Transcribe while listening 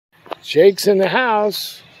Jake's in the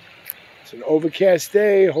house. It's an overcast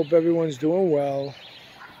day. Hope everyone's doing well.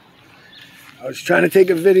 I was trying to take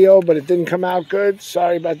a video, but it didn't come out good.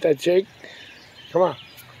 Sorry about that, Jake. Come on.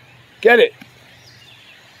 Get it.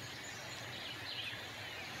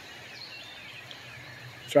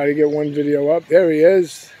 Try to get one video up. There he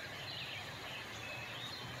is.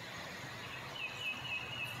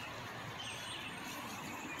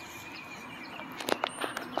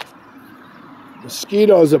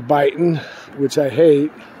 Mosquitoes are biting, which I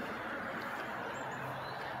hate.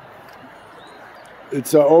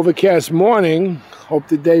 It's an overcast morning. Hope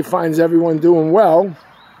the day finds everyone doing well.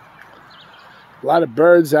 A lot of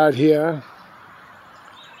birds out here.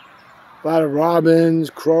 A lot of robins,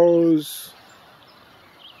 crows,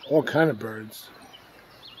 all kind of birds.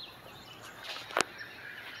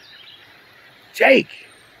 Jake!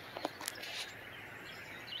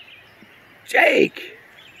 Jake!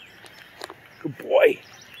 Good boy.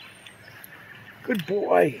 Good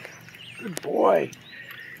boy. Good boy.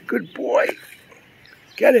 Good boy.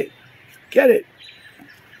 Get it. Get it.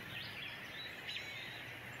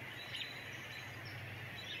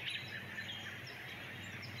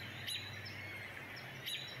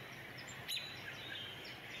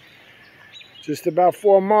 Just about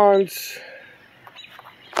 4 months.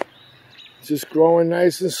 Just growing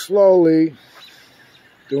nice and slowly.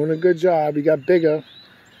 Doing a good job. He got bigger.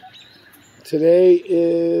 Today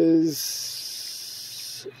is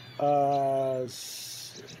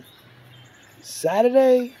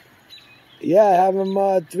Saturday. Yeah, I have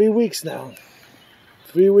him 3 weeks now.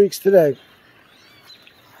 3 weeks today.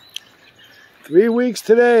 3 weeks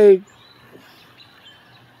today.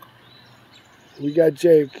 We got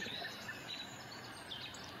Jake.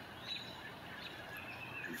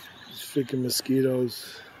 These freaking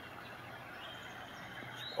mosquitoes.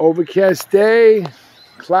 Overcast day.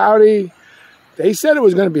 Cloudy. They said it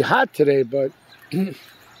was going to be hot today, but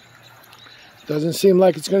doesn't seem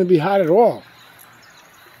like it's going to be hot at all.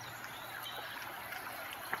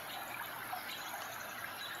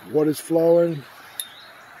 Water's flowing.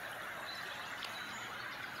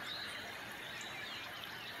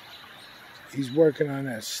 He's working on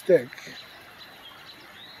that stick.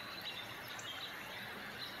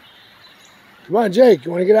 Come on, Jake.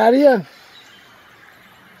 You want to get out of here?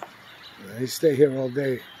 He stay here all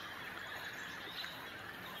day.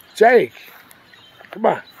 Jake, come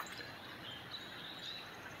on.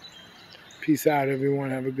 Peace out,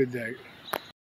 everyone. Have a good day.